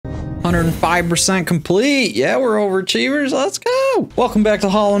105% complete. Yeah, we're overachievers. Let's go. Welcome back to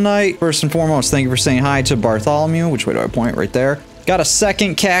Hollow Knight. First and foremost, thank you for saying hi to Bartholomew. Which way do I point? Right there. Got a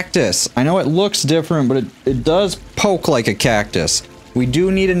second cactus. I know it looks different, but it does poke like a cactus. We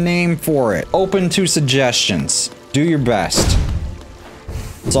do need a name for it. Open to suggestions. Do your best.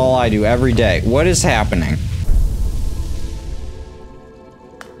 That's all I do every day. What is happening?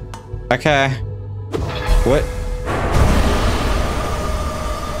 Okay. What?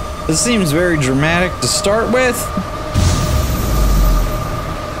 This seems very dramatic to start with.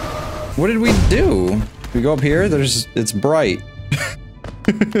 What did we do? We go up here? It's bright.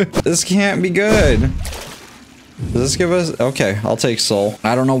 This can't be good. Does this give us? Okay, I'll take soul.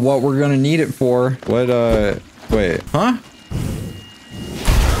 I don't know what we're gonna need it for. What, wait, huh?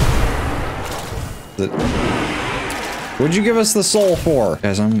 What'd you give us the soul for?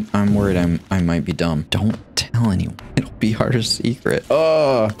 Guys, I'm worried I might be dumb. Don't tell anyone. It'll be our secret.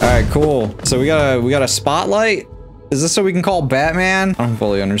 Oh, all right, cool. So we got a spotlight. Is this so we can call Batman? I don't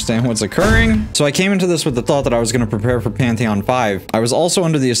fully understand what's occurring. So I came into this with the thought that I was gonna prepare for Pantheon 5. I was also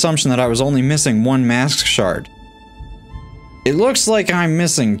under the assumption that I was only missing one mask shard. It looks like I'm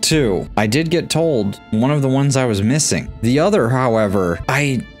missing two. I did get told one of the ones I was missing. The other, however,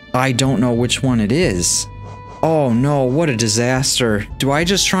 I don't know which one it is. Oh no, what a disaster. Do I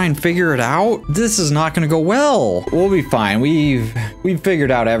just try and figure it out? This is not gonna go well. We'll be fine. We've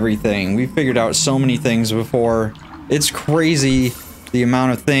figured out everything. We've figured out so many things before. It's crazy the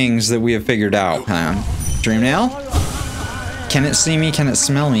amount of things that we have figured out. Dreamnail? Can it see me? Can it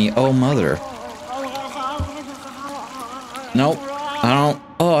smell me? Oh mother. Nope. I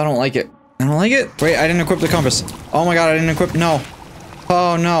don't like it. I don't like it. Wait, I didn't equip the compass. Oh my god, I didn't equip. No.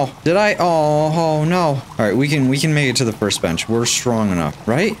 Oh no. Did I? Oh no. All right, we can make it to the first bench. We're strong enough,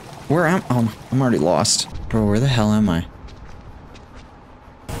 right? Where am? Oh, I'm already lost. Bro, where the hell am I?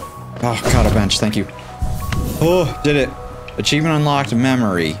 Oh, got a bench. Thank you. Oh, did it. Achievement unlocked.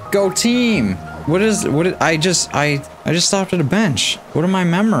 Memory. Go team. I just stopped at a bench. What am I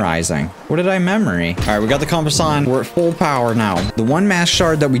memorizing? What did I memory? All right, we got the compass on. We're at full power now. The one mask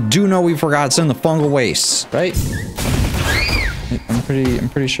shard that we do know we forgot's in the fungal waste, right? I'm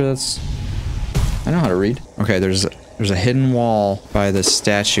pretty sure that's... I know how to read. Okay, there's a hidden wall by this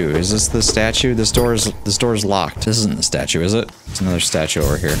statue. Is this the statue? This door is locked. This isn't the statue, is it? It's another statue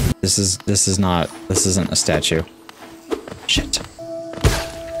over here. This isn't a statue. Shit.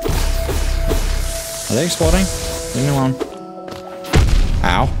 Are they exploding? Leave me alone.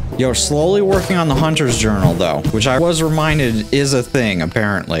 Ow. Yo, slowly working on the Hunter's Journal, though, which I was reminded is a thing,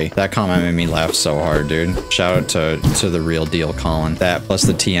 apparently. That comment made me laugh so hard, dude. Shout out to the real deal, Colin. That plus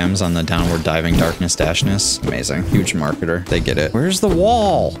the TMs on the Downward Diving Darkness Dashness. Amazing. Huge marketer. They get it. Where's the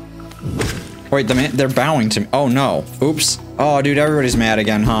wall? Wait, they're bowing to me. Oh, no. Oops. Oh, dude, everybody's mad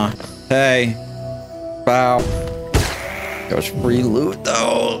again, huh? Hey. Bow. That was free loot,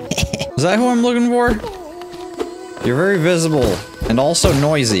 though. Is that who I'm looking for? You're very visible and also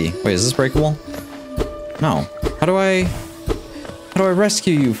noisy. Wait, is this breakable? No. How do I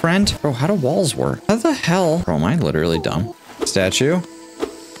rescue you, friend? Bro, how do walls work? How the hell? Bro, am I literally dumb? Statue?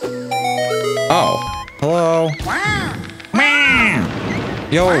 Oh. Hello.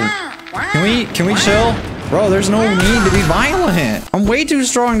 Yo. Can we chill? Bro, there's no need to be violent. I'm way too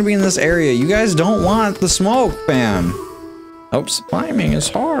strong to be in this area. You guys don't want the smoke, fam. Oops, climbing is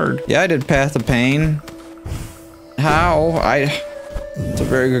hard. Yeah, I did Path of Pain. How? It's a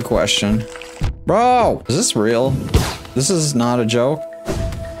very good question. Bro, is this real? This is not a joke.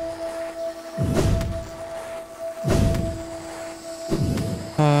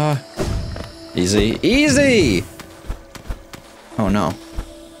 Easy. Easy! Oh no.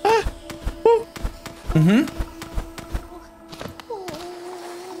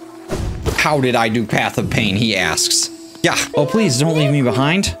 How did I do Path of Pain, he asks. Yeah. Oh, please don't leave me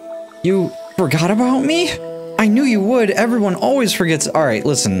behind. You forgot about me? I knew you would. Everyone always forgets. All right,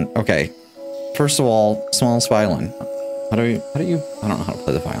 listen. Okay. First of all, smallest violin. How do you, I don't know how to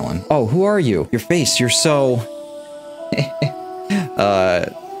play the violin. Oh, who are you? Your face, you're so...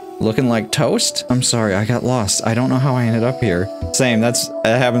 looking like toast? I'm sorry, I got lost. I don't know how I ended up here. Same, that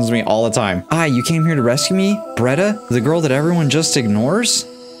happens to me all the time. Ah, you came here to rescue me? Bretta? The girl that everyone just ignores?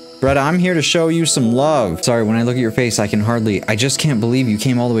 Bretta, I'm here to show you some love. Sorry, when I look at your face, I just can't believe you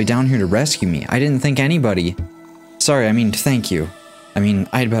came all the way down here to rescue me. I didn't think anybody. Sorry, I mean, thank you. I mean,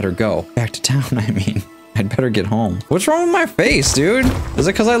 I'd better go. Back to town, I mean. I'd better get home. What's wrong with my face, dude? Is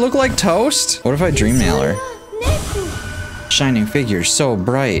it because I look like toast? What if I dream nail her? Shining figure, so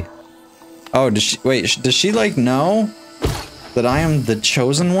bright. Oh, does she like know that I am the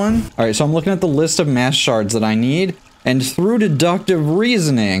chosen one? All right, so I'm looking at the list of mask shards that I need, and through deductive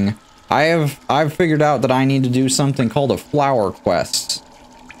reasoning, I've figured out that I need to do something called a flower quest.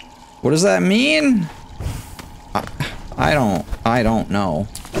 What does that mean? I don't know.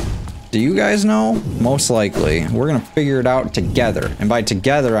 Do you guys know? Most likely. We're gonna figure it out together. And by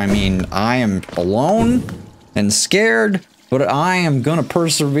together, I mean I am alone and scared, but I am gonna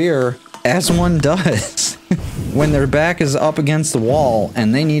persevere as one does. When their back is up against the wall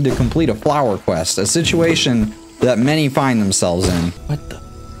and they need to complete a flower quest, a situation that many find themselves in. What the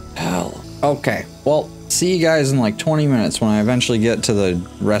hell? Okay, well, see you guys in like 20 minutes when I eventually get to the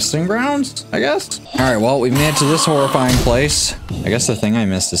resting grounds, I guess? Alright, well, we've made it to this horrifying place. I guess the thing I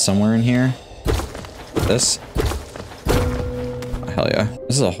missed is somewhere in here. This? Oh, hell yeah.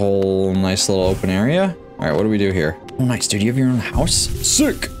 This is a whole nice little open area. Alright, what do we do here? Oh, nice, dude. You have your own house?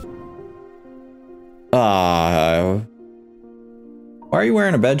 Sick! Why are you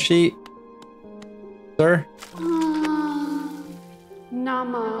wearing a bed sheet? Sir?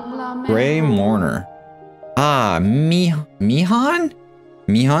 Gray Mourner. Ah, Mihan?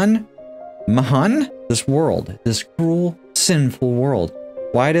 Mahan? This world. This cruel, sinful world.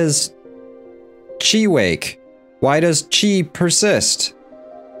 Why does Chi wake? Why does Chi persist?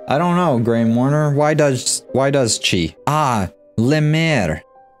 I don't know, Gray Mourner. Why does Chi? Ah, Le Mer.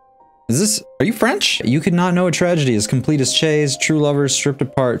 Are you French? You could not know a tragedy as complete as Che's, true lovers stripped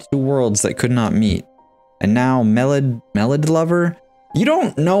apart, two worlds that could not meet. And now Melod lover? You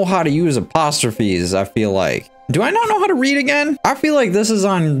don't know how to use apostrophes, I feel like. Do I not know how to read again? I feel like this is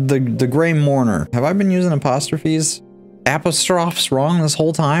on the Gray Mourner. Have I been using apostrophes? Apostrophes wrong this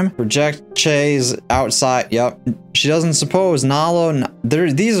whole time? Reject Che's outside. Yep. She doesn't suppose Nalo.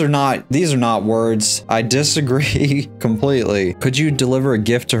 These are not words. I disagree completely. Could you deliver a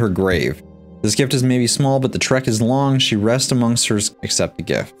gift to her grave? This gift is maybe small, but the trek is long. She rests amongst hers. Accept the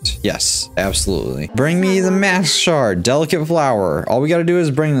gift. Yes, absolutely. Bring me the mask shard. Delicate flower. All we gotta do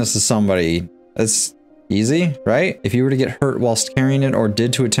is bring this to somebody. That's easy, right? If you were to get hurt whilst carrying it or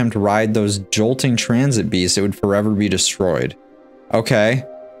did to attempt to ride those jolting transit beasts, it would forever be destroyed. Okay,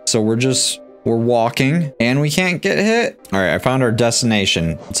 so we're walking and we can't get hit. All right, I found our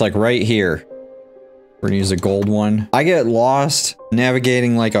destination. It's like right here. We're gonna use a gold one. I get lost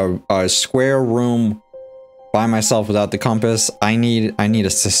navigating like a square room by myself without the compass. I need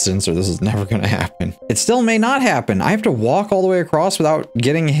assistance or this is never gonna happen. It still may not happen. I have to walk all the way across without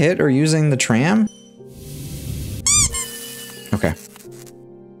getting hit or using the tram. Okay.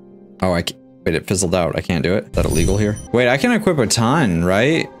 Oh, wait, it fizzled out. I can't do it. Is that illegal here? Wait, I can equip a ton,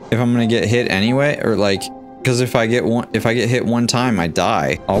 right? If I'm gonna get hit anyway, or like, because if I get hit one time, I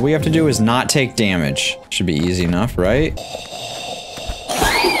die. All we have to do is not take damage. Should be easy enough, right?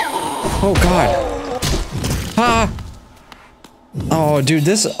 Oh God. Ah. Oh, dude,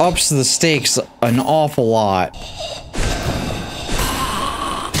 this ups the stakes an awful lot.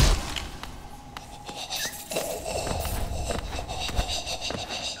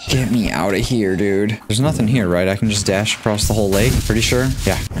 Get me out of here, dude. There's nothing here, right? I can just dash across the whole lake, pretty sure.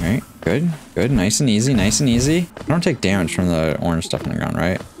 Yeah, all right, good, good, nice and easy, nice and easy. I don't take damage from the orange stuff in the ground,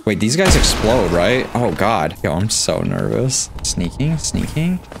 right? Wait, these guys explode, right? Oh God, yo, I'm so nervous. Sneaking,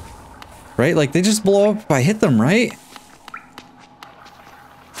 sneaking. Right, like they just blow up if I hit them, right?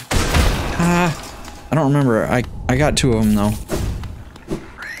 Ah, I don't remember. I got two of them though.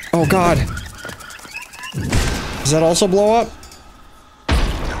 Oh God. Does that also blow up?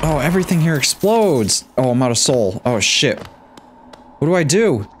 Oh, everything here explodes. Oh, I'm out of soul. Oh, shit. What do I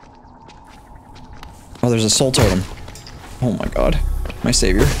do? Oh, there's a soul totem. Oh my God. My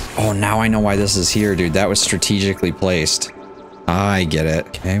savior. Oh, now I know why this is here, dude. That was strategically placed. I get it.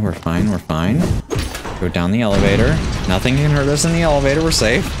 Okay, we're fine. We're fine. Go down the elevator. Nothing can hurt us in the elevator. We're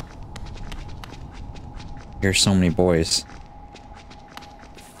safe. Here's so many boys.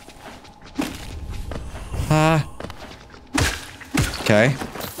 Okay.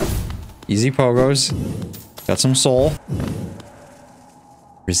 Easy pogos. Got some soul.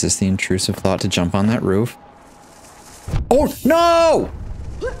 Resist the intrusive thought to jump on that roof. Oh, no!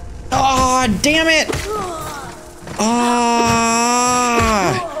 Ah, oh, damn it! Ah!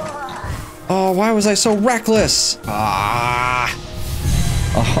 Oh, why was I so reckless? Ah!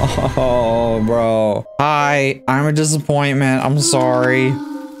 Oh, bro. Hi, I'm a disappointment. I'm sorry.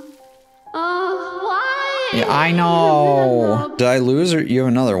 Yeah, I know. Did I lose or you have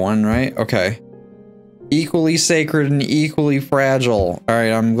another one, right? Okay. Equally sacred and equally fragile. All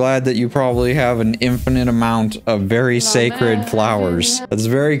right, I'm glad that you probably have an infinite amount of very sacred flowers. That's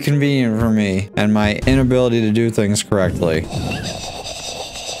very convenient for me and my inability to do things correctly.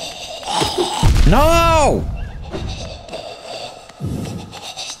 No!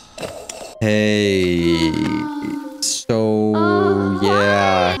 Hey. So, yeah.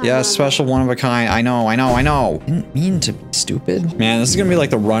 Yeah, special one of a kind. I know. Didn't mean to be stupid. Man, this is gonna be like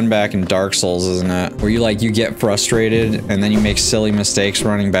the run back in Dark Souls, isn't it? Where you get frustrated and then you make silly mistakes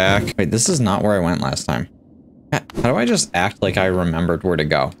running back. Wait, this is not where I went last time. How do I just act like I remembered where to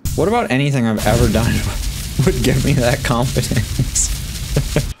go? What about anything I've ever done would give me that confidence?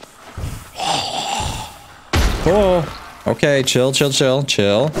 Oh, okay, chill.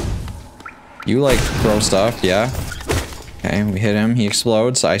 You like throw stuff, yeah. Okay, we hit him, he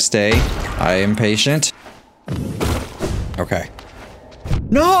explodes, I stay. I am patient. Okay.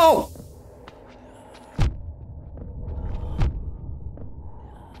 No!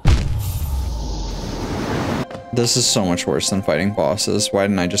 This is so much worse than fighting bosses. Why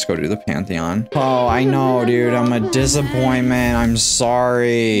didn't I just go do the Pantheon? Oh, I know, dude. I'm a disappointment. I'm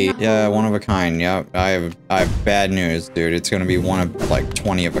sorry. Yeah, one of a kind. Yep. I have bad news, dude. It's gonna be one of like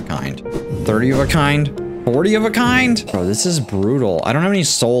 20 of a kind. 30 of a kind? 40 of a kind? Bro, this is brutal. I don't have any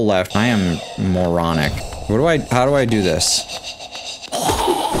soul left. I am moronic. How do I do this?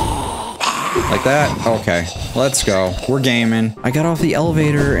 Like that? Okay. Let's go. We're gaming. I got off the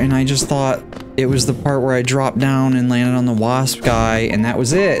elevator and I just thought it was the part where I dropped down and landed on the wasp guy, and that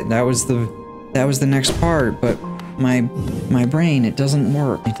was it. That was the next part, but my brain, it doesn't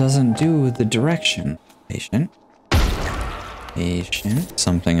work. It doesn't do the direction. Patient.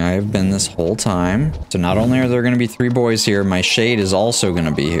 Something I have been this whole time. So not only are there gonna be 3 boys here, my shade is also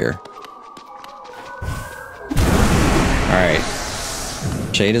gonna be here. Alright.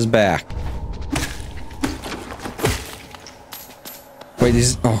 Shade is back. Wait,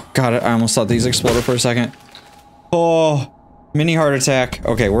 these... Oh, God, I almost thought these exploded for a second. Oh, mini heart attack.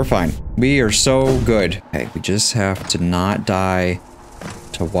 Okay, we're fine. We are so good. Okay, we just have to not die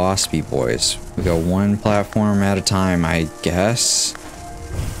to waspy boys. We go one platform at a time, I guess.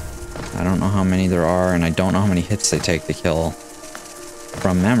 I don't know how many there are, and I don't know how many hits they take to kill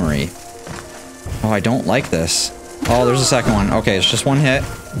from memory. Oh, I don't like this. Oh, there's a second one. Okay, it's just one hit.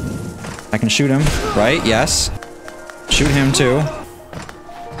 I can shoot him, right? Yes. Shoot him, too.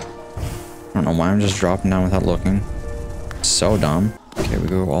 I don't know why I'm just dropping down without looking. So dumb. Okay, we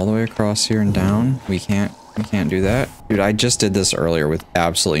go all the way across here and down. We can't do that. Dude, I just did this earlier with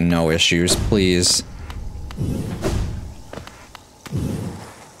absolutely no issues. Please.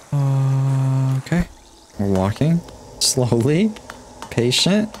 Okay. We're walking. Slowly.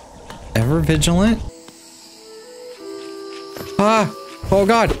 Patient. Ever vigilant. Ah! Oh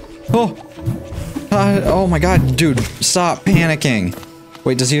god! Oh! Oh my god, dude, stop panicking.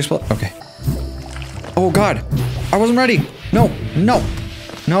 Wait, does he explode? Okay. Oh god! I wasn't ready! No! No!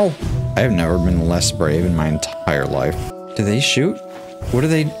 No! I have never been less brave in my entire life. Do they shoot? What do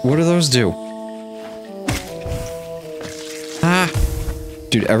those do? Ah!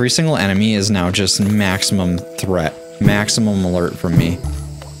 Dude, every single enemy is now just maximum threat. Maximum alert from me.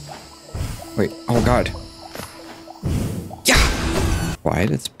 Wait, oh god. Yeah!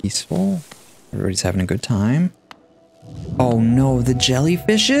 Quiet, it's peaceful. Everybody's having a good time. Oh no, the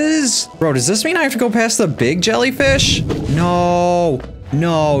jellyfishes? Bro, does this mean I have to go past the big jellyfish? No.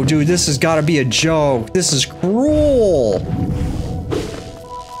 No, dude, this has got to be a joke. This is cruel.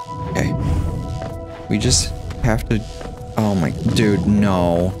 Okay. We just have to... Oh my... Dude,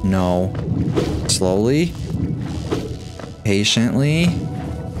 no. No. Slowly. Patiently.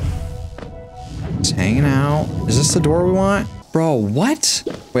 Just hanging out. Is this the door we want? Bro, what?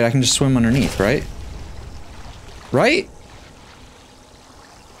 Wait, I can just swim underneath, right? Right?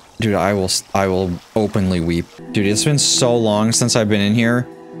 Dude, I will openly weep. Dude, it's been so long since I've been in here.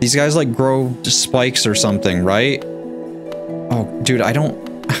 These guys like grow spikes or something, right? Oh, dude, I don't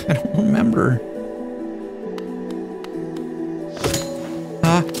remember.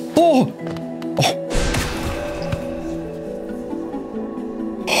 Oh! Oh!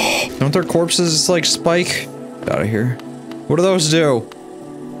 Don't their corpses like spike? Get out of here. What do those do?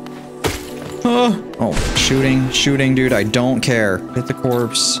 Oh, shooting, dude, I don't care. Hit the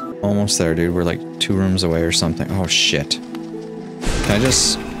corpse. Almost there, dude. We're like 2 rooms away or something. Oh, shit. Can I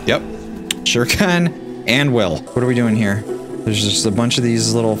just... Yep. Sure can. And will. What are we doing here? There's just a bunch of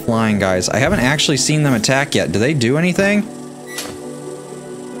these little flying guys. I haven't actually seen them attack yet. Do they do anything?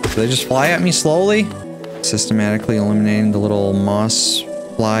 Do they just fly at me slowly? Systematically eliminating the little moss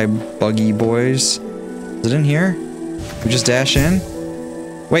fly buggy boys. Is it in here? We just dash in?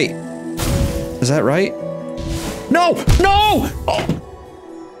 Wait. Is that right? No! No! Oh.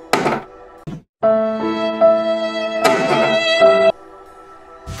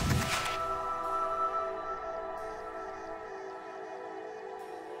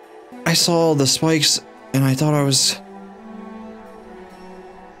 I saw the spikes and I thought I was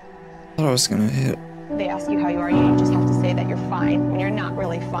gonna hit. They ask you how you are, you just have to say say that you're fine when you're not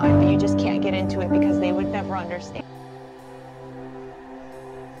really fine, but you just can't get into it because they would never understand.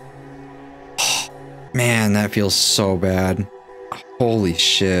 Man, that feels so bad. Holy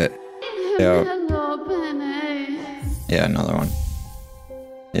shit. Yeah. Yeah, another one.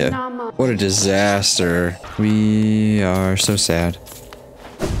 Yeah. What a disaster. We are so sad.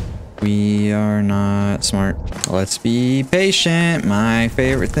 We are not smart. Let's be patient. My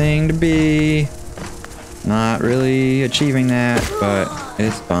favorite thing to be. Not really achieving that, but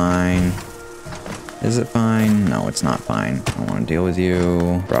it's fine. Is it fine? No, it's not fine. I don't want to deal with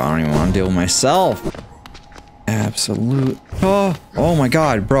you. Bro, I don't even want to deal with myself. Absolute. Oh my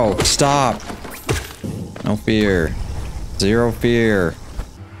god, bro. Stop. No fear. Zero fear.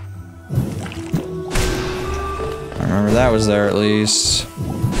 I remember that was there at least.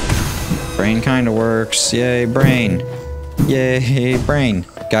 Brain kind of works. Yay, brain. Yay, brain.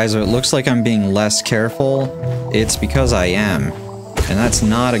 Guys, if it looks like I'm being less careful, it's because I am. And that's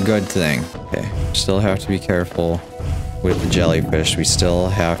not a good thing. Okay, still have to be careful with the jellyfish. We still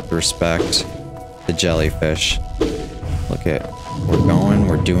have to respect the jellyfish. Look at, we're going,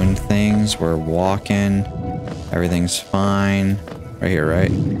 we're doing things, we're walking. Everything's fine. Right here,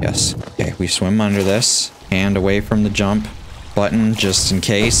 right? Yes. Okay, we swim under this. Hand away from the jump button, just in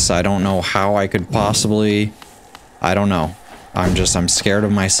case. I don't know how I could possibly... I don't know. I'm scared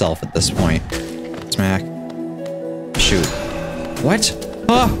of myself at this point. Smack. Shoot. What?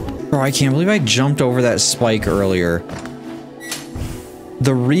 Bro, I can't believe I jumped over that spike earlier.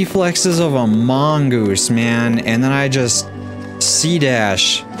 The reflexes of a mongoose, man. And then I just...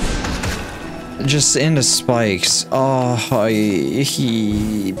 C-dash. Just into spikes. Oh,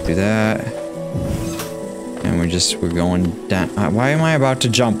 do that. And we're going down. Why am I about to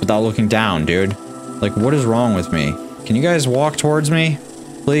jump without looking down, dude? Like, what is wrong with me? Can you guys walk towards me?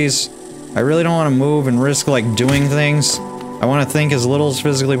 Please? I really don't want to move and risk, like, doing things. I want to think as little as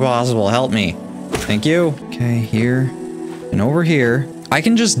physically possible. Help me. Thank you. Okay, here. And over here. I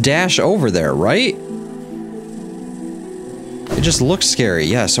can just dash over there, right? It just looks scary.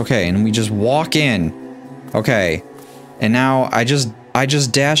 Yes, okay. And we just walk in. Okay. And now I just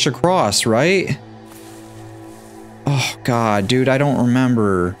dash across, right? Oh, God, dude, I don't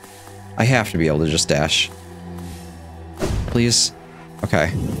remember. I have to be able to just dash. Please.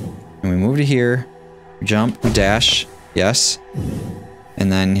 Okay. And we move to here. We jump, we dash. Yes.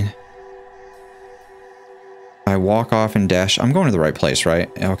 And then I walk off and dash. I'm going to the right place,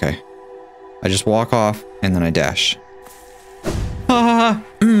 right? Okay. I just walk off and then I dash. Did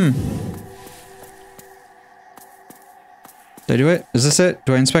I do it? Is this it?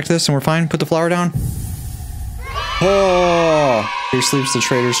 Do I inspect this and we're fine? Put the flower down? Oh! Here sleeps the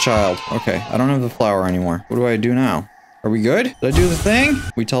trader's child. Okay, I don't have the flower anymore. What do I do now? Are we good? Did I do the thing?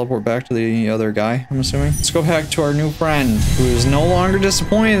 We teleport back to the other guy, I'm assuming. Let's go back to our new friend, who is no longer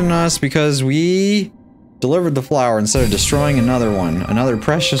disappointed in us because we delivered the flower instead of destroying another one. Another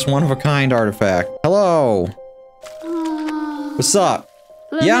precious one-of-a-kind artifact. Hello! What's up?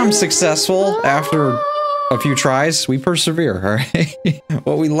 Yeah, I'm successful after a few tries. We persevere, alright?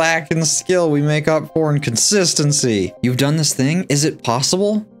 What we lack in skill, we make up for in consistency. You've done this thing? Is it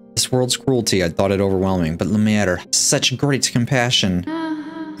possible? This world's cruelty, I thought it overwhelming, but matter. Such great compassion.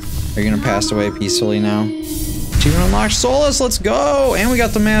 Are you gonna pass away peacefully now? Achievement unlocked Solus, let's go! And we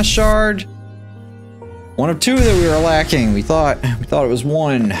got the mass shard. One of two that we were lacking. We thought it was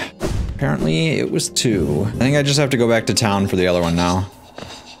one. Apparently it was two. I think I just have to go back to town for the other one now.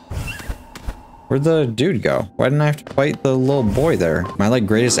 Where'd the dude go? Why didn't I have to fight the little boy there? My, like,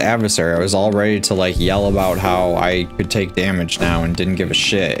 greatest adversary. I was all ready to, like, yell about how I could take damage now and didn't give a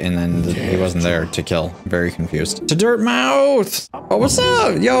shit, and then he wasn't there to kill. Very confused. To Dirtmouth! Oh, what's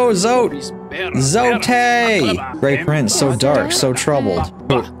up? Yo, Zote! Zote! Grey Prince, so dark, so troubled.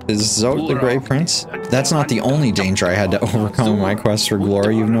 Oh, is Zote the Grey Prince? That's not the only danger I had to overcome in my quest for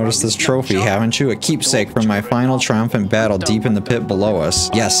glory. You've noticed this trophy, haven't you? A keepsake from my final triumphant battle deep in the pit below us.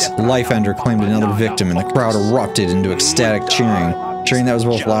 Yes, Life Ender claimed another victim, and the crowd erupted into ecstatic cheering. Cheering that was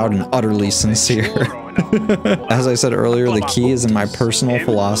both loud and utterly sincere. As I said earlier, the key is in my personal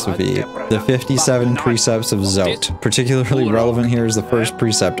philosophy. The 57 precepts of Zote. Particularly relevant here is the first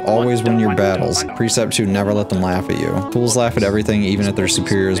precept, always win your battles. Precept 2, never let them laugh at you. Fools laugh at everything, even at their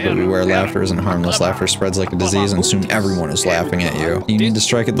superiors, but beware, laughter isn't harmless. Laughter spreads like a disease, and soon everyone is laughing at you. You need to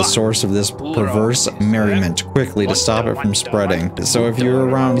strike at the source of this perverse merriment quickly to stop it from spreading. So if you're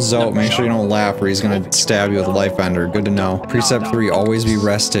around Zote, make sure you don't laugh or he's gonna stab you with a Life Ender. Good to know. Precept 3, always be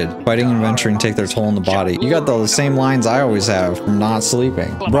rested. Fighting and venturing take their toll on the body. You got the same lines I always have from not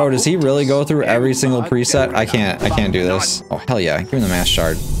sleeping. Bro, does he really go through every single preset? I can't do this. Oh, hell yeah. Give me the mass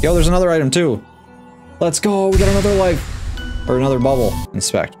shard. Yo, there's another item too. Let's go. We got another life. Or another bubble.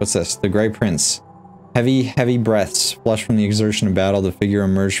 Inspect. What's this? The Grey Prince. Heavy, heavy breaths. Flushed from the exertion of battle, the figure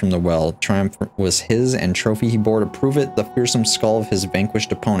emerged from the well. Triumph was his, and trophy he bore to prove it, the fearsome skull of his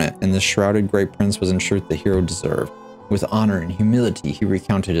vanquished opponent. And the shrouded Grey Prince was in truth the hero deserved. With honor and humility, he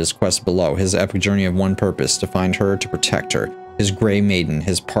recounted his quest below, his epic journey of one purpose, to find her, to protect her. His Grey Maiden,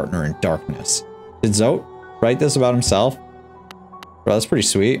 his partner in darkness. Did Zote write this about himself? Bro, that's pretty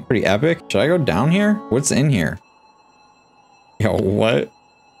sweet. Pretty epic. Should I go down here? What's in here? Yo, what?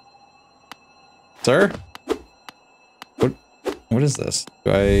 Sir? What is this?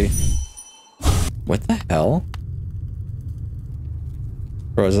 Do I... What the hell?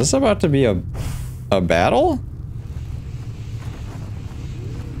 Bro, is this about to be a battle?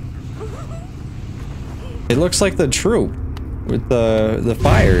 It looks like the troop with the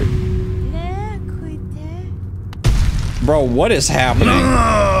fire. Bro, what is happening?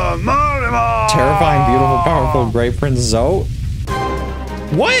 Terrifying, beautiful, powerful Grey Prince Zote?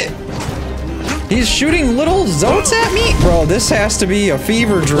 What? He's shooting little Zotes at me? Bro, this has to be a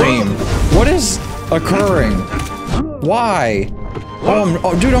fever dream. What is occurring? Why?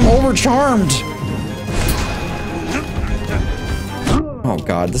 Oh, dude, I'm overcharmed. Oh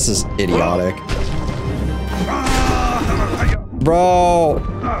god, this is idiotic. Bro,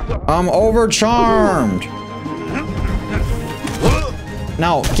 I'm overcharmed.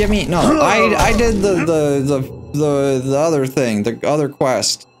 No, give me, no, I did the other thing, the other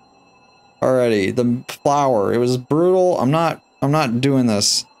quest already, the flower. It was brutal. I'm not doing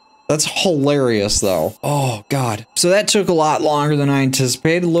this. That's hilarious though. Oh god. So that took a lot longer than I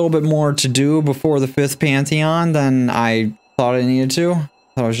anticipated. A little bit more to do before the 5th Pantheon than I thought I needed to. I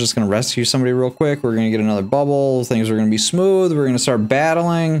thought I was just gonna rescue somebody real quick. We're gonna get another bubble. Things are gonna be smooth. We're gonna start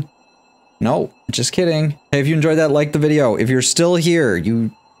battling. No, just kidding. Hey, if you enjoyed that, like the video. If you're still here,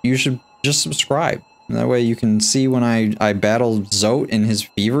 you should just subscribe. And that way you can see when I battle Zote in his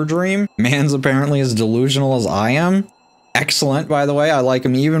fever dream. Man's apparently as delusional as I am. Excellent, by the way. I like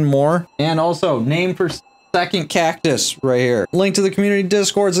him even more. And also, name for second cactus right here. Link to the community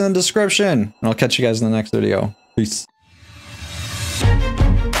Discord's in the description. And I'll catch you guys in the next video. Peace.